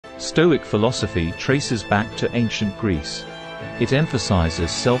Stoic philosophy traces back to ancient Greece. It emphasizes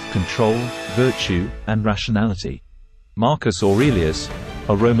self-control, virtue, and rationality. Marcus Aurelius,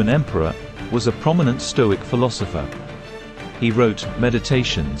 a Roman emperor, was a prominent Stoic philosopher. He wrote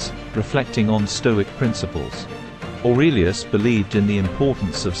Meditations, reflecting on Stoic principles. Aurelius believed in the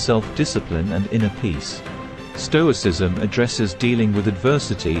importance of self-discipline and inner peace. Stoicism addresses dealing with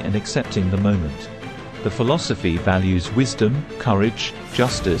adversity and accepting the moment. The philosophy values wisdom, courage,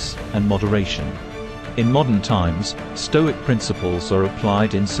 justice, and moderation. In modern times, Stoic principles are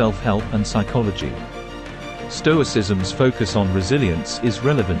applied in self-help and psychology. Stoicism's focus on resilience is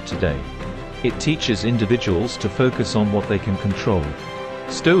relevant today. It teaches individuals to focus on what they can control.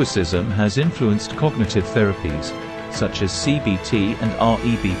 Stoicism has influenced cognitive therapies, such as CBT and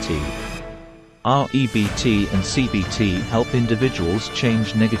REBT. REBT and CBT help individuals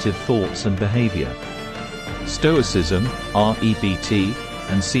change negative thoughts and behavior. Stoicism, REBT,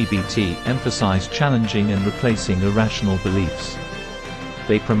 and CBT emphasize challenging and replacing irrational beliefs.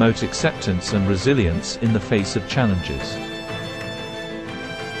 They promote acceptance and resilience in the face of challenges.